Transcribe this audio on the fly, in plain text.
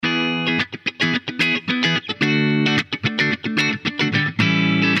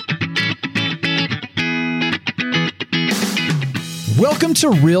Welcome to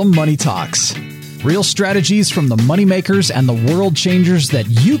Real Money Talks. Real strategies from the moneymakers and the world changers that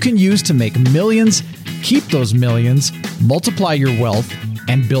you can use to make millions, keep those millions, multiply your wealth,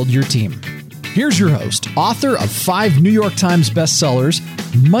 and build your team. Here's your host, author of 5 New York Times bestsellers,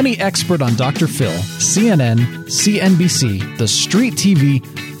 money expert on Dr. Phil, CNN, CNBC, The Street TV,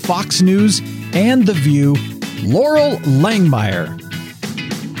 Fox News, and The View, Loral Langemeier.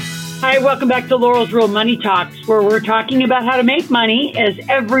 Hi, welcome back to Loral's Real Money Talks, where we're talking about how to make money, as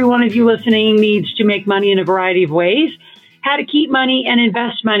every one of you listening needs to make money in a variety of ways, how to keep money and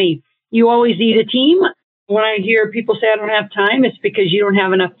invest money. You always need a team. When I hear people say, I don't have time, it's because you don't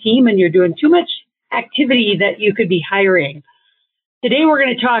have enough team and you're doing too much activity that you could be hiring. Today, we're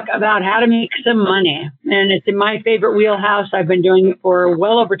going to talk about how to make some money, and it's in my favorite wheelhouse. I've been doing it for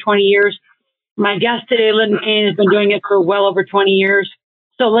well over 20 years. My guest today, Linda Kane, has been doing it for well over 20 years.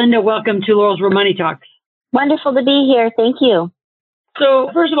 So, Linda, welcome to Loral's Real Money Talks. Wonderful to be here. Thank you. So,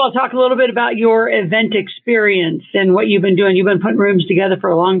 first of all, talk a little bit about your event experience and what you've been doing. You've been putting rooms together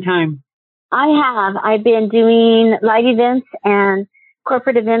for a long time. I have. I've been doing live events and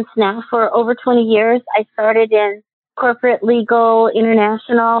corporate events now for over 20 years. I started in corporate, legal,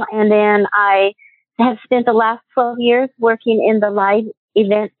 international, and then I have spent the last 12 years working in the live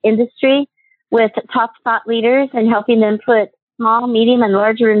event industry with top thought leaders and helping them put small, medium, and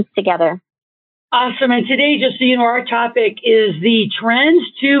large rooms together. Awesome. And today, just so you know, our topic is the trends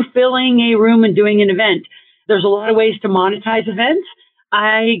to filling a room and doing an event. There's a lot of ways to monetize events.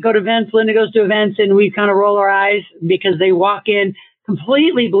 I go to events, Linda goes to events, and we kind of roll our eyes because they walk in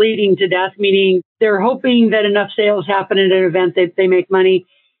completely bleeding to death, meaning they're hoping that enough sales happen at an event that they make money.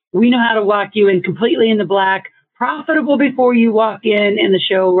 We know how to walk you in completely in the black, profitable before you walk in, and the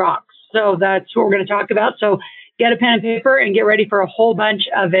show rocks. So that's what we're going to talk about. So get a pen and paper and get ready for a whole bunch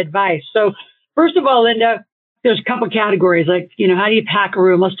of advice. So first of all, Linda, there's a couple categories, like, how do you pack a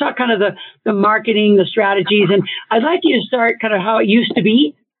room? Let's talk kind of the marketing, the strategies. And I'd like you to start kind of how it used to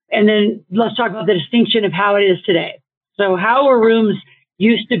be. And then let's talk about the distinction of how it is today. So how were rooms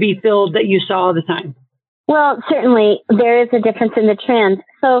used to be filled that you saw all the time? Well, certainly there is a difference in the trend.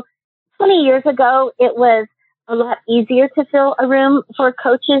 So 20 years ago, it was a lot easier to fill a room for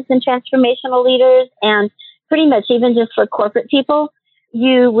coaches and transformational leaders, and pretty much even just for corporate people.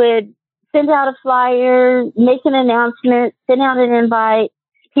 You would send out a flyer, make an announcement, send out an invite,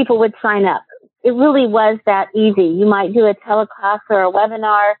 people would sign up. It really was that easy. You might do a teleclass or a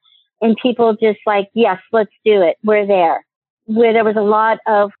webinar, and people just like, yes, let's do it. We're there. Where there was a lot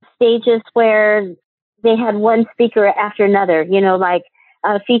of stages where they had one speaker after another, like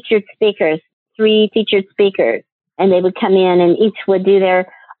featured speakers, 3 featured speakers, and they would come in and each would do their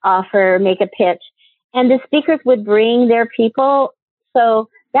offer, make a pitch. And the speakers would bring their people. So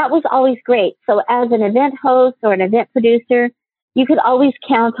that was always great. So as an event host or an event producer, you could always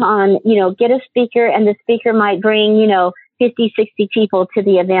count on, get a speaker, and the speaker might bring, 50, 60 people to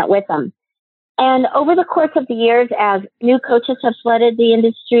the event with them. And over the course of the years, as new coaches have flooded the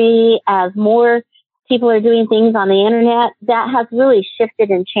industry, as more people are doing things on the internet, that has really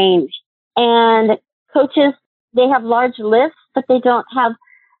shifted and changed. And coaches, they have large lists, but they don't have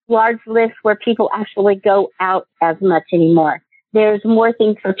large lists where people actually go out as much anymore. There's more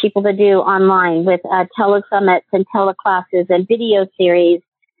things for people to do online with telesummits and teleclasses and video series.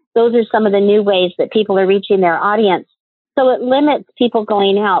 Those are some of the new ways that people are reaching their audience. So it limits people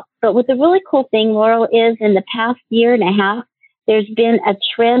going out. But what the really cool thing, Loral, is in the past year and a half, there's been a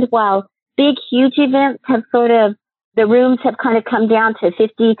trend while big, huge events have the rooms have kind of come down to 50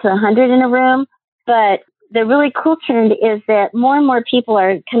 to 100 in a room. But the really cool trend is that more and more people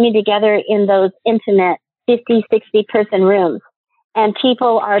are coming together in those intimate 50, 60 person rooms. And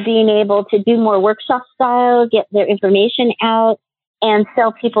people are being able to do more workshop style, get their information out, and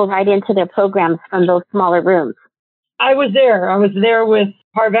sell people right into their programs from those smaller rooms. I was there with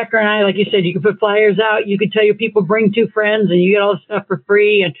Parvecker and I. Like you said, you could put flyers out. You could tell your people, bring 2 friends, and you get all the stuff for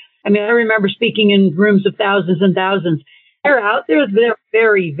free. And I remember speaking in rooms of thousands and thousands. They're out there. They're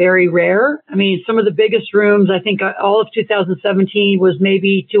very, very rare. Some of the biggest rooms, I think all of 2017 was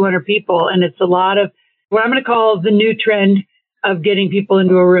maybe 200 people. And it's a lot of what I'm going to call the new trend of getting people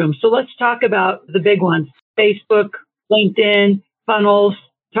into a room. So let's talk about the big ones: Facebook, LinkedIn, funnels.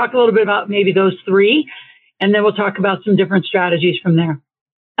 Talk a little bit about maybe those 3, and then we'll talk about some different strategies from there.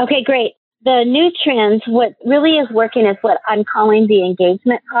 Okay, great. The new trends, what really is working is what I'm calling the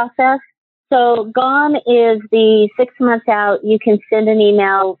engagement process. So gone is the 6 months out. You can send an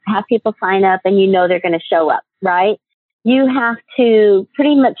email, have people sign up, and they're going to show up, right? You have to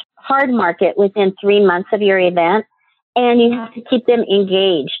pretty much hard market within 3 months of your event, and you have to keep them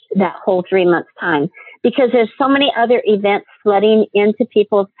engaged that whole 3 months time. because there's so many other events flooding into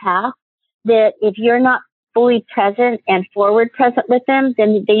people's path that if you're not fully present and forward present with them,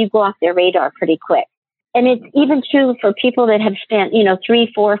 then you go off their radar pretty quick. And it's even true for people that have spent, $300,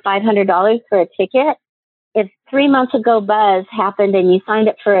 $400, $500 for a ticket. If 3 months ago Buzz happened and you signed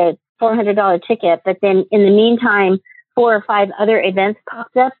up for a $400 ticket, but then in the meantime, 4 or 5 other events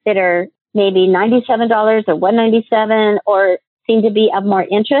popped up that are maybe $97 or $197 or seem to be of more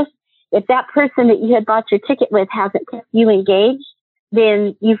interest. If that person that you had bought your ticket with hasn't kept you engaged,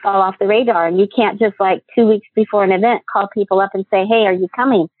 then you fall off the radar, and you can't just 2 weeks before an event call people up and say, hey, are you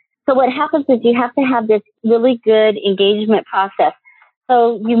coming? So what happens is you have to have this really good engagement process.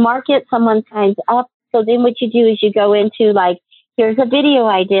 So you market, someone signs up. So then what you do is you go into here's a video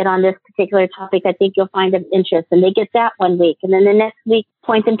I did on this particular topic. I think you'll find of interest. And they get that 1 week. And then the next week,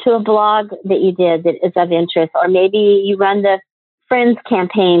 point them to a blog that you did that is of interest. Or maybe you run the Friends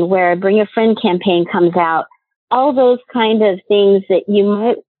campaign where Bring a Friend campaign comes out. All those kind of things that you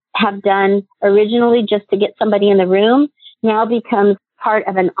might have done originally just to get somebody in the room now becomes part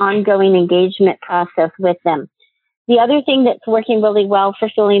of an ongoing engagement process with them. The other thing that's working really well for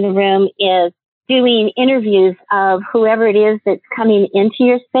filling the room is doing interviews of whoever it is that's coming into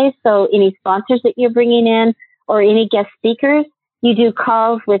your space. So any sponsors that you're bringing in or any guest speakers, you do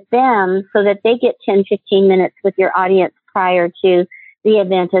calls with them so that they get 10, 15 minutes with your audience prior to the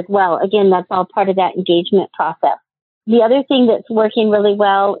event as well. Again, that's all part of that engagement process. The other thing that's working really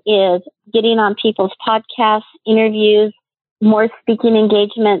well is getting on people's podcasts, interviews, more speaking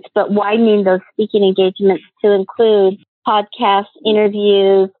engagements, but widening those speaking engagements to include podcasts,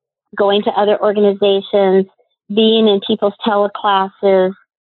 interviews, going to other organizations, being in people's teleclasses,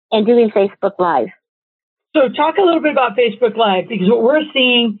 and doing Facebook Live. So talk a little bit about Facebook Live, because what we're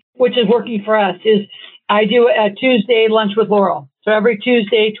seeing, which is working for us, is I do a Tuesday lunch with Laurel. So every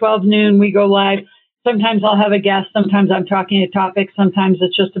Tuesday, 12 noon, we go live. Sometimes I'll have a guest. Sometimes I'm talking a topic. Sometimes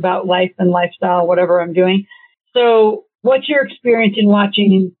it's just about life and lifestyle, whatever I'm doing. So what's your experience in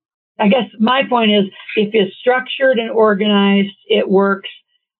watching? I guess my point is, if it's structured and organized, it works.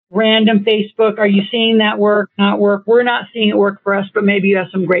 Random Facebook, are you seeing that work, not work? We're not seeing it work for us, but maybe you have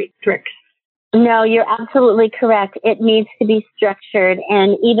some great tricks. No, you're absolutely correct. It needs to be structured.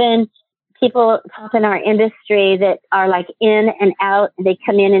 And even people in our industry that are in and out, they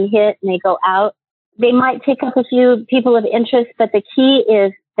come in and hit and they go out. They might pick up a few people of interest, but the key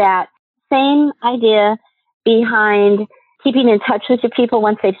is that same idea behind keeping in touch with your people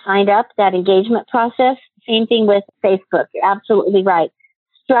once they've signed up, that engagement process. Same thing with Facebook. You're absolutely right.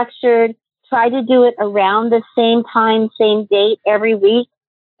 Structured, try to do it around the same time, same date every week,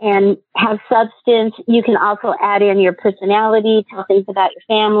 and have substance. You can also add in your personality, tell things about your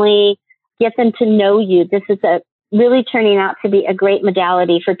family, get them to know you. This is really turning out to be a great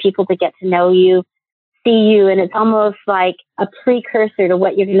modality for people to get to know you, see you, and it's almost like a precursor to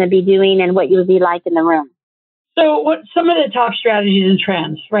what you're going to be doing and what you'll be like in the room. So what some of the top strategies and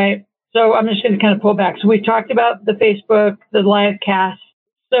trends, right? So I'm just going to kind of pull back. So we talked about the Facebook, the live cast.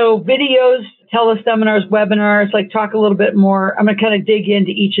 So videos, teleseminars, webinars, talk a little bit more. I'm going to kind of dig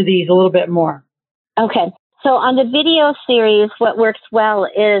into each of these a little bit more. Okay. So on the video series, what works well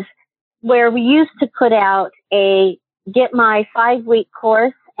is where we used to put out a Get My 5-week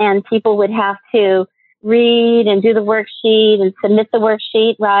course, and people would have to read and do the worksheet and submit the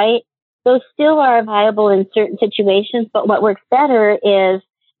worksheet, right? Those still are viable in certain situations, but what works better is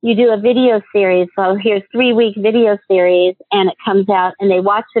you do a video series. So here's 3-week video series, and it comes out and they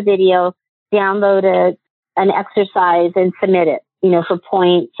watch the video, download an exercise and submit it, for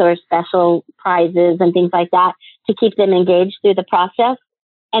points or special prizes and things like that to keep them engaged through the process.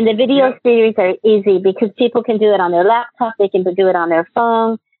 And the video series are easy because people can do it on their laptop. They can do it on their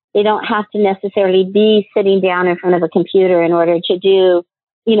phone. They don't have to necessarily be sitting down in front of a computer in order to do,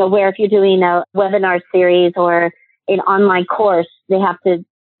 where if you're doing a webinar series or an online course, they have to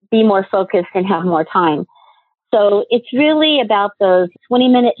be more focused and have more time. So it's really about those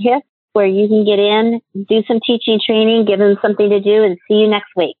 20-minute hits where you can get in, do some teaching training, give them something to do, and see you next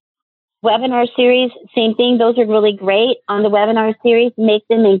week. Webinar series, same thing. Those are really great. On the webinar series, make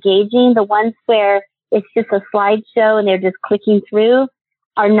them engaging. The ones where it's just a slideshow and they're just clicking through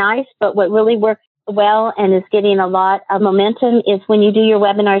are nice, but what really works well and is getting a lot of momentum is when you do your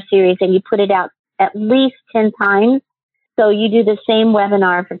webinar series and you put it out at least 10 times. So you do the same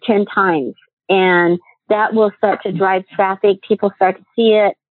webinar for 10 times, and that will start to drive traffic. People start to see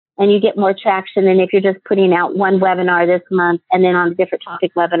it, and you get more traction than if you're just putting out one webinar this month and then on a different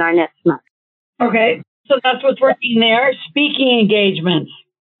topic webinar next month. Okay, so that's what's working there. Speaking engagements.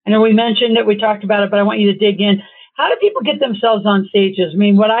 I know we mentioned it, we talked about it, but I want you to dig in. How do people get themselves on stages? I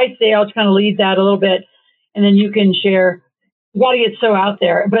mean, what I say, I'll just kind of lead that a little bit. and then you can share. You got to get so out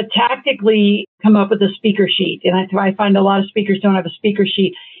there, but tactically come up with a speaker sheet. And I find a lot of speakers don't have a speaker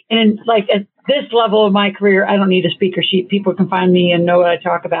sheet. And like at this level of my career, I don't need a speaker sheet. People can find me and know what I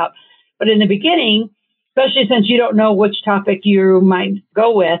talk about. But in the beginning, especially since you don't know which topic you might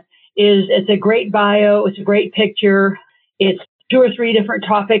go with, it's a great bio. It's a great picture. It's 2 or 3 different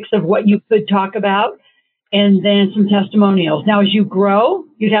topics of what you could talk about, and then some testimonials. Now, as you grow,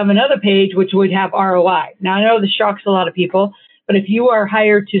 you'd have another page which would have ROI. Now, I know this shocks a lot of people, but if you are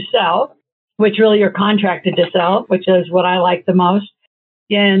hired to sell, which really you're contracted to sell, which is what I like the most,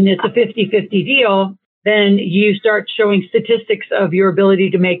 and it's a 50-50 deal, then you start showing statistics of your ability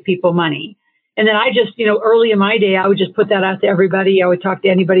to make people money. And then I just, early in my day, I would just put that out to everybody. I would talk to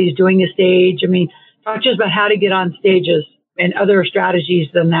anybody who's doing a stage. I mean, talk just about how to get on stages and other strategies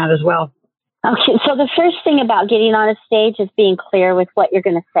than that as well. Okay, so the first thing about getting on a stage is being clear with what you're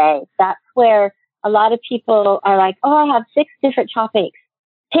going to say. That's where a lot of people are like, oh, I have 6 different topics.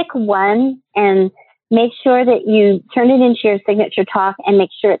 Pick one and make sure that you turn it into your signature talk and make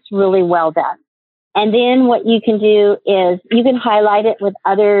sure it's really well done. And then what you can do is you can highlight it with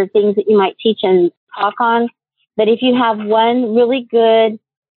other things that you might teach and talk on. But if you have one really good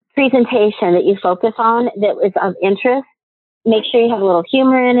presentation that you focus on that is of interest, make sure you have a little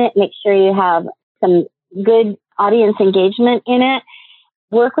humor in it. Make sure you have some good audience engagement in it.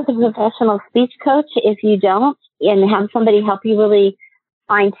 Work with a professional speech coach if you don't, and have somebody help you really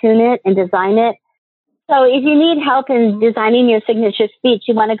fine tune it and design it. So if you need help in designing your signature speech,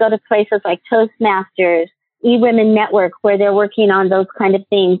 you want to go to places like Toastmasters, eWomen Network, where they're working on those kind of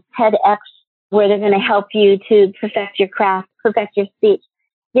things, TEDx, where they're going to help you to perfect your craft, perfect your speech.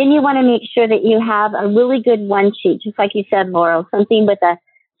 Then you want to make sure that you have a really good one sheet, just like you said, Laurel, something with a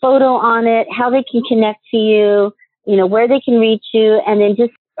photo on it, how they can connect to you, where they can reach you, and then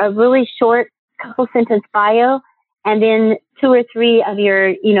just a really short couple sentence bio, and then 2 or 3 of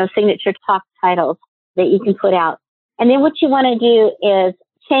your, signature talk titles that you can put out. And then what you want to do is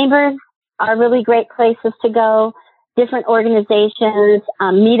chambers are really great places to go, different organizations,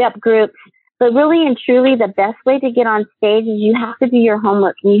 meetup groups. But really and truly, the best way to get on stage is you have to do your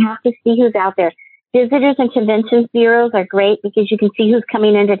homework and you have to see who's out there. Visitors and conventions bureaus are great because you can see who's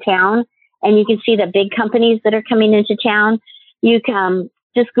coming into town and you can see the big companies that are coming into town. You can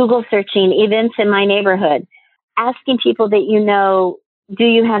just Google searching events in my neighborhood, asking people that you know, do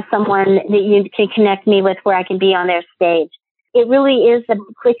you have someone that you can connect me with where I can be on their stage? It really is the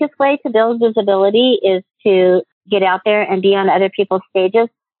quickest way to build visibility is to get out there and be on other people's stages.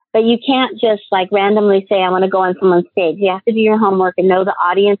 But you can't just randomly say, I want to go on someone's stage. You have to do your homework and know the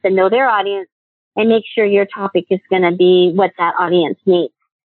audience and know their audience and make sure your topic is going to be what that audience needs.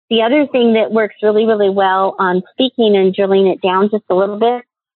 The other thing that works really, really well on speaking and drilling it down just a little bit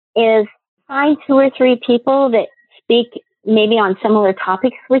is find 2 or 3 people that speak maybe on similar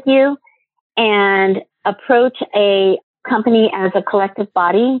topics with you and approach a company as a collective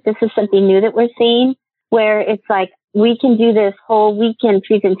body. This is something new that we're seeing where it's like, we can do this whole weekend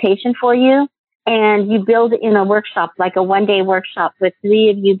presentation for you and you build in a workshop, like a 1-day workshop with 3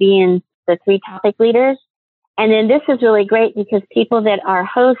 of you being the 3 topic leaders. And then this is really great because people that are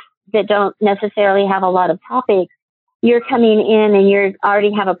hosts that don't necessarily have a lot of topics, you're coming in and you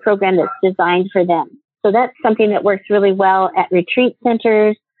already have a program that's designed for them. So that's something that works really well at retreat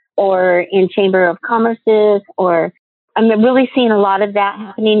centers or in Chamber of Commerce's, or I'm really seeing a lot of that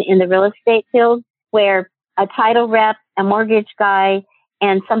happening in the real estate field where a title rep, a mortgage guy,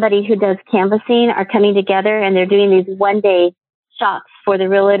 and somebody who does canvassing are coming together and they're doing these 1-day shops for the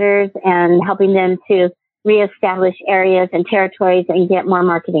realtors and helping them to reestablish areas and territories and get more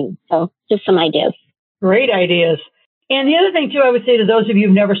marketing. So just some ideas. Great ideas. And the other thing too, I would say to those of you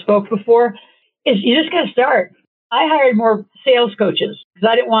who've never spoke before is you just got to start. I hired more sales coaches because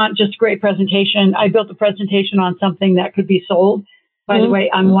I didn't want just a great presentation. I built a presentation on something that could be sold. By the way,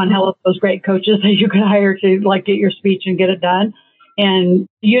 I'm one hell of those great coaches that you can hire to get your speech and get it done. And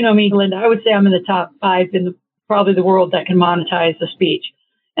you know me, Linda, I would say I'm in the top 5 in probably the world that can monetize a speech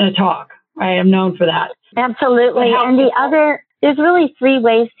and a talk. I am known for that. Absolutely. And there's really 3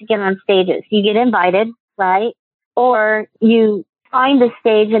 ways to get on stages. You get invited, right? Or you find the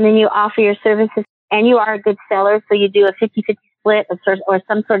stage and then you offer your services and you are a good seller. So you do a 50-50 split or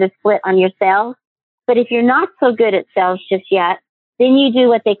some sort of split on your sales. But if you're not so good at sales just yet, then you do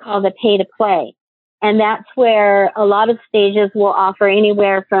what they call the pay to play. And that's where a lot of stages will offer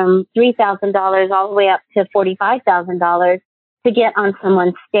anywhere from $3,000 all the way up to $45,000 to get on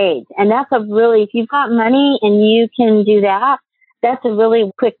someone's stage. And that's if you've got money and you can do that, that's a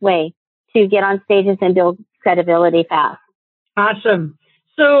really quick way to get on stages and build credibility fast. Awesome.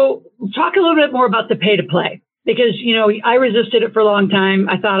 So talk a little bit more about the pay to play, because, I resisted it for a long time.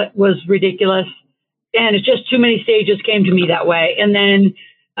 I thought it was ridiculous, and it's just too many stages came to me that way. And then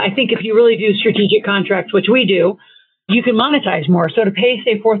I think if you really do strategic contracts, which we do, you can monetize more. So to pay,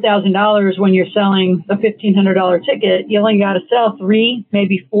 say, $4,000 when you're selling a $1,500 ticket, you only got to sell 3,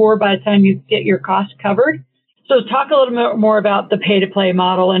 maybe 4 by the time you get your costs covered. So talk a little bit more about the pay to play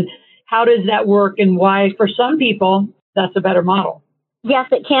model and how does that work and why for some people that's a better model. Yes,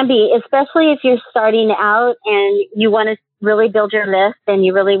 it can be, especially if you're starting out and you want to really build your list and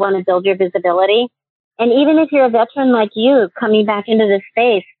you really want to build your visibility. And even if you're a veteran like you coming back into this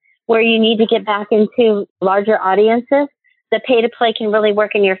space where you need to get back into larger audiences, the pay to play can really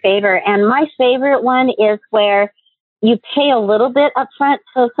work in your favor. And my favorite one is where you pay a little bit up front.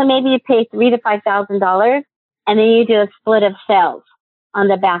 So maybe you pay $3,000 to $5,000 and then you do a split of sales on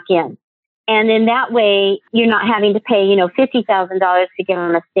the back end. And then that way you're not having to pay, $50,000 to get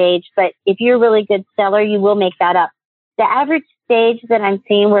on a stage. But if you're a really good seller, you will make that up. The average stage that I'm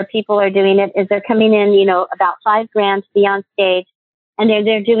seeing where people are doing it is they're coming in, about $5,000 to be on stage. And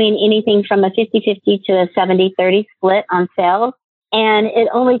they're doing anything from a 50-50 to a 70-30 split on sales. And it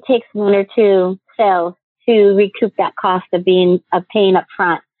only takes 1 or 2 sales to recoup that cost of paying up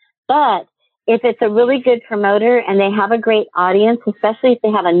front. But if it's a really good promoter and they have a great audience, especially if they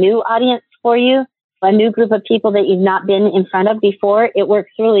have a new audience for you, a new group of people that you've not been in front of before, it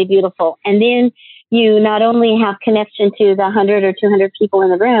works really beautiful. And then you not only have connection to the 100 or 200 people in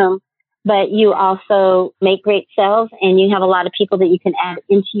the room, but you also make great sales and you have a lot of people that you can add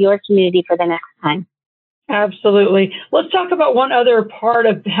into your community for the next time. Absolutely. Let's talk about one other part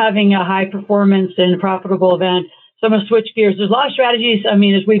of having a high performance and profitable event. So I'm going to switch gears. There's a lot of strategies.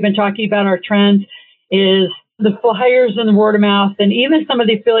 As we've been talking about our trends, is the flyers and the word of mouth, and even some of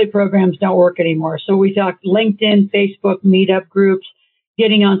the affiliate programs don't work anymore. So we talked LinkedIn, Facebook, meetup groups,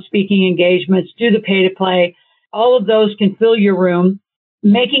 getting on speaking engagements, do the pay to play. All of those can fill your room,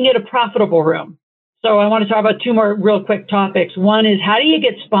 making it a profitable room. So I want to talk about 2 more real quick topics. One is how do you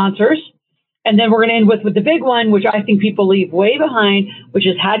get sponsors? And then we're going to end with the big one, which I think people leave way behind, which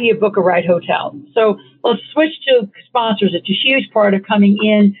is how do you book a right hotel? So let's switch to sponsors. It's a huge part of coming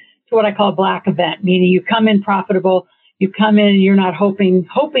in to what I call a black event, meaning you come in profitable, you come in and you're not hoping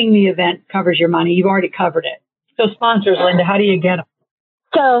the event covers your money. You've already covered it. So sponsors, Linda, how do you get them?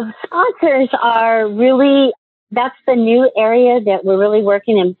 So sponsors are really, that's the new area that we're really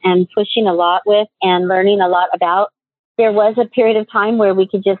working and pushing a lot with and learning a lot about. There was a period of time where we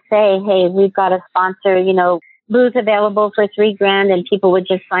could just say, hey, we've got a sponsor, booth available for $3,000 and people would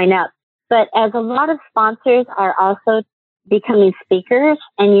just sign up. But as a lot of sponsors are also becoming speakers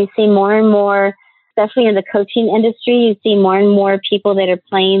and you see more and more, especially in the coaching industry, you see more and more people that are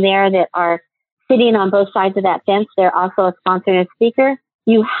playing there that are sitting on both sides of that fence. They're also a sponsor and a speaker.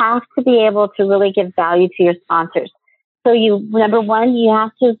 You have to be able to really give value to your sponsors. So number one, you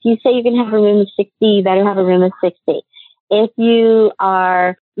have to, if you say you're going to have a room of 60, you better have a room of 60. If you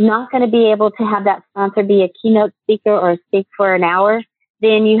are not going to be able to have that sponsor be a keynote speaker or speak for an hour,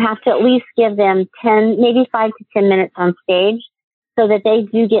 then you have to at least give them 10, maybe 5 to 10 minutes on stage so that they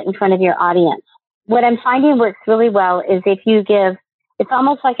do get in front of your audience. What I'm finding works really well is if you give, it's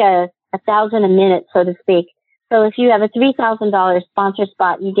almost like a $1,000 a minute, so to speak. So if you have a $3,000 sponsor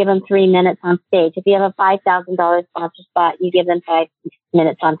spot, you give them 3 minutes on stage. If you have a $5,000 sponsor spot, you give them 5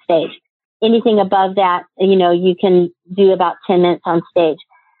 minutes on stage. Anything above that, you can do about 10 minutes on stage.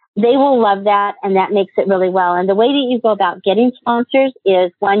 They will love that, and that makes it really well. And the way that you go about getting sponsors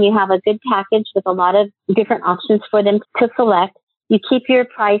is, one, you have a good package with a lot of different options for them to select. You keep your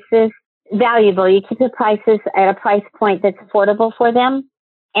prices valuable. You keep the prices at a price point that's affordable for them.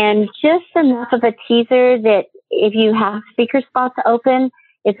 And just enough of a teaser that if you have speaker spots open,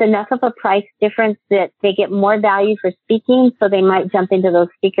 it's enough of a price difference that they get more value for speaking, so they might jump into those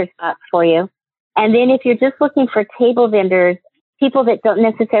speaker spots for you. And then if you're just looking for table vendors, people that don't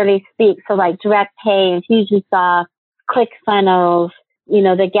necessarily speak, so like Direct Pay, Infusionsoft, ClickFunnels,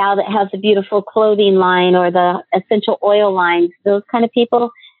 the gal that has the beautiful clothing line or the essential oil lines, those kind of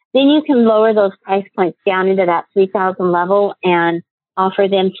people, then you can lower those price points down into that 3,000 level and offer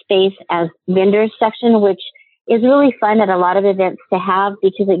them space as vendors section, which is really fun at a lot of events to have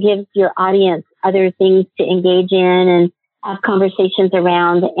because it gives your audience other things to engage in and have conversations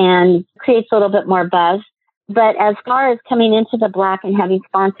around and creates a little bit more buzz. But as far as coming into the black and having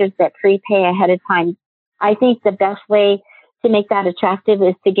sponsors that prepay ahead of time, I think the best way to make that attractive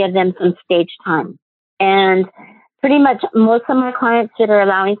is to give them some stage time. And pretty much most of my clients that are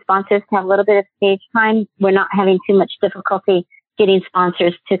allowing sponsors to have a little bit of stage time, we're not having too much difficulty getting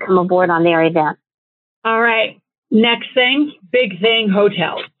sponsors to come aboard on their event. All right. Next thing, big thing,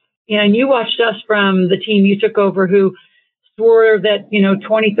 hotels. And you watched us from the team you took over who swore that,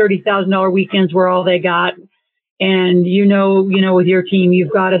 $20,000, $30,000 weekends were all they got. And with your team,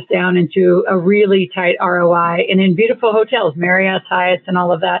 you've got us down into a really tight ROI and in beautiful hotels, Marriott's, Hyatt's, and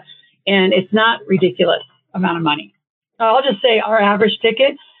all of that. And it's not ridiculous amount of money. I'll just say our average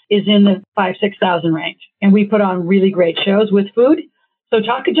ticket is in the $5,000-$6,000 range. And we put on really great shows with food. So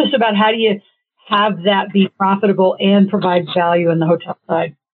talk just about how do you have that be profitable and provide value in the hotel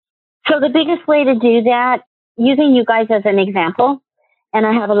side. So the biggest way to do that, using you guys as an example, and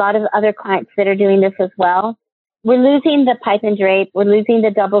I have a lot of other clients that are doing this as well. We're losing the pipe and drape. We're losing the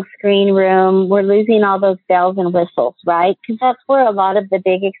double screen room. We're losing all those bells and whistles, right? Because that's where a lot of the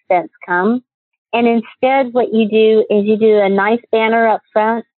big expense comes. And instead, what you do is you do a nice banner up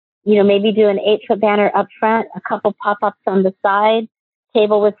front. Maybe do an 8-foot banner up front, a couple pop-ups on the side,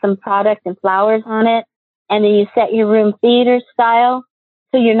 table with some product and flowers on it. And then you set your room theater style.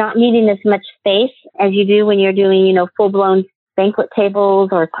 So you're not needing as much space as you do when you're doing, full-blown banquet tables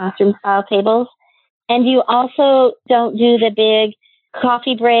or classroom-style tables. And you also don't do the big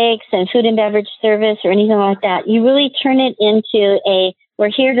coffee breaks and food and beverage service or anything like that. You really turn it into we're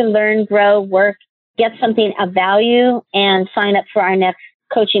here to learn, grow, work, get something of value, and sign up for our next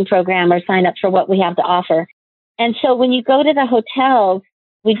coaching program or sign up for what we have to offer. And so when you go to the hotels,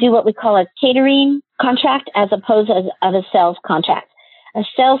 we do what we call a catering contract as opposed to a sales contract. A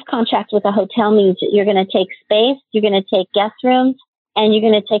sales contract with a hotel means that you're going to take space, you're going to take guest rooms, and you're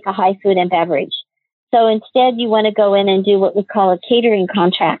going to take a high food and beverage. So instead, you want to go in and do what we call a catering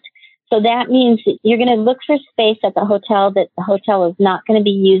contract. So that means that you're going to look for space at the hotel that the hotel is not going to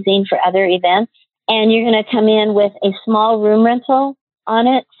be using for other events. And you're going to come in with a small room rental on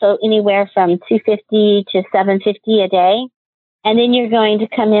it. So anywhere from $250 to $750 a day. And then you're going to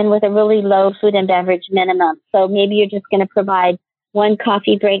come in with a really low food and beverage minimum. So maybe you're just going to provide one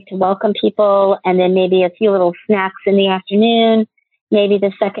coffee break to welcome people, and then maybe a few little snacks in the afternoon. Maybe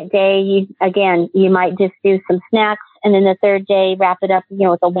the second day, you might just do some snacks, and then the third day, wrap it up,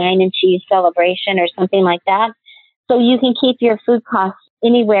 with a wine and cheese celebration or something like that. So you can keep your food costs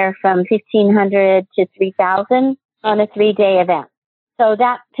anywhere from $1,500 to $3,000 on a 3-day event. So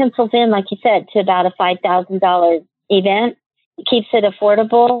that pencils in, like you said, to about a $5,000 event. It keeps it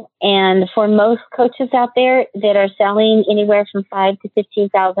affordable. And for most coaches out there that are selling anywhere from $5,000 to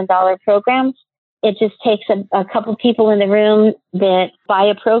 $15,000 programs, it just takes a couple people in the room that buy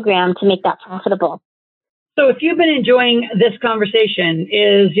a program to make that profitable. So if you've been enjoying this conversation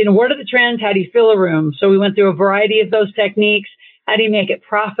what are the trends? How do you fill a room? So we went through a variety of those techniques. How do you make it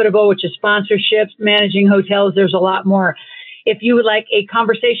profitable, which is sponsorships, managing hotels? There's a lot more. If you would like a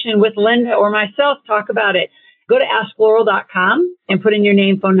conversation with Linda or myself, talk about it. Go to askfloral.com and put in your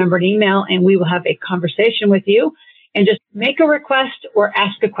name, phone number, and email, and we will have a conversation with you and just make a request or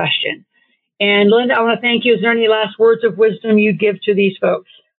ask a question. And Linda, I want to thank you. Is there any last words of wisdom you'd give to these folks?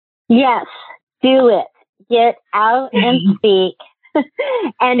 Yes, do it. Get out and speak.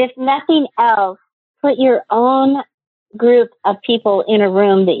 And if nothing else, put your own group of people in a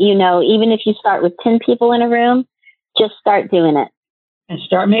room that even if you start with 10 people in a room, just start doing it. And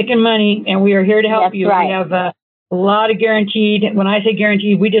start making money. And we are here to help That's you. Right. We have a lot of guaranteed. When I say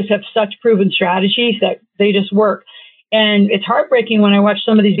guaranteed, we just have such proven strategies that they just work. And it's heartbreaking when I watch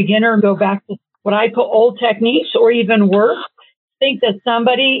some of these beginners go back to what I call old techniques or even worse. Think that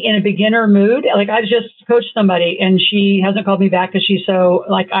somebody in a beginner mood, like I've just coached somebody and she hasn't called me back because she's so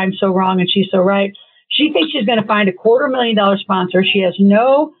I'm so wrong and she's so right. She thinks she's going to find a $250,000 sponsor. She has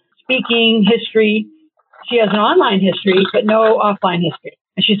no speaking history. She has an online history, but no offline history.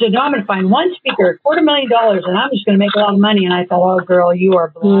 And she said, no, I'm going to find one speaker, $250,000, and I'm just going to make a lot of money. And I thought, oh, girl, you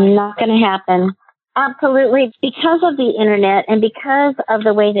are blind. Not going to happen. Absolutely. Because of the internet and because of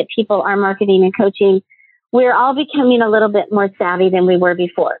the way that people are marketing and coaching, we're all becoming a little bit more savvy than we were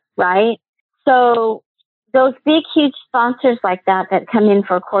before, right? So those big, huge sponsors like that come in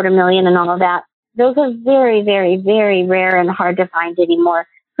for $250,000 and all of that, those are very, very, very rare and hard to find anymore.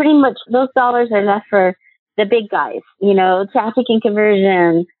 Pretty much those dollars are left for the big guys, traffic and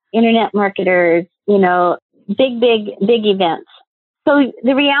conversion, internet marketers, big events. So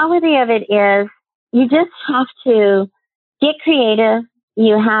the reality of it is you just have to get creative.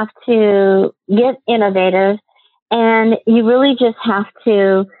 You have to get innovative, and you really just have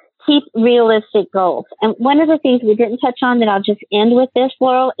to keep realistic goals. And one of the things we didn't touch on that I'll just end with this,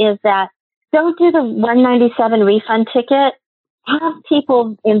 Laurel, is that don't do the $197 refund ticket. Have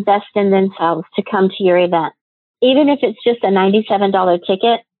people invest in themselves to come to your event. Even if it's just a $97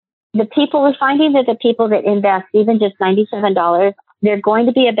 ticket, we're finding that the people that invest even just $97, they're going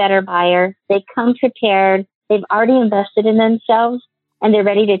to be a better buyer. They come prepared. They've already invested in themselves and they're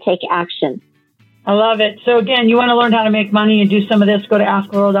ready to take action. I love it. So again, you want to learn how to make money and do some of this, go to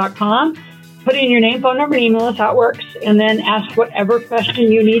AskLaurel.com, put in your name, phone number, and email us how it works, and then ask whatever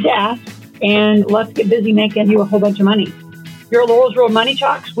question you need to ask, and let's get busy making you a whole bunch of money. You're Laurel's Real Money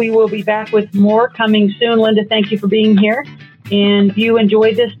Talks. We will be back with more coming soon. Linda, thank you for being here. And if you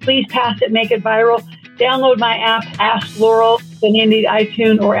enjoyed this, please pass it, make it viral. Download my app, Ask Laurel, in the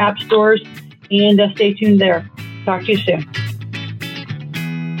iTunes or App Stores, and stay tuned there. Talk to you soon.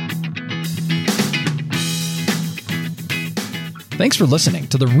 Thanks for listening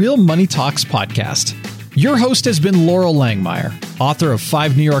to the Real Money Talks podcast. Your host has been Laurel Langmeyer, author of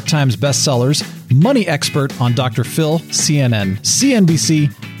 5 New York Times bestsellers, money expert on Dr. Phil, CNN,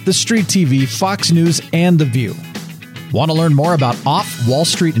 CNBC, The Street TV, Fox News, and The View. Want to learn more about off-Wall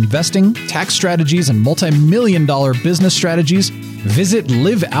Street investing, tax strategies, and multi-million-dollar business strategies? Visit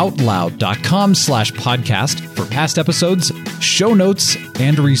liveoutloud.com/podcast for past episodes, show notes,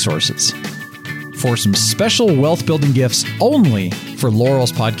 and resources. For some special wealth-building gifts only for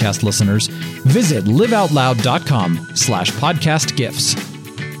Laurel's podcast listeners, visit liveoutloud.com/podcast gifts.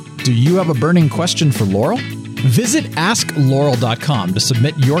 Do you have a burning question for Laurel? Visit AskLaurel.com to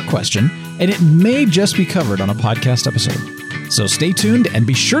submit your question, and it may just be covered on a podcast episode. So stay tuned and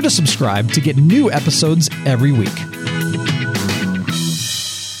be sure to subscribe to get new episodes every week.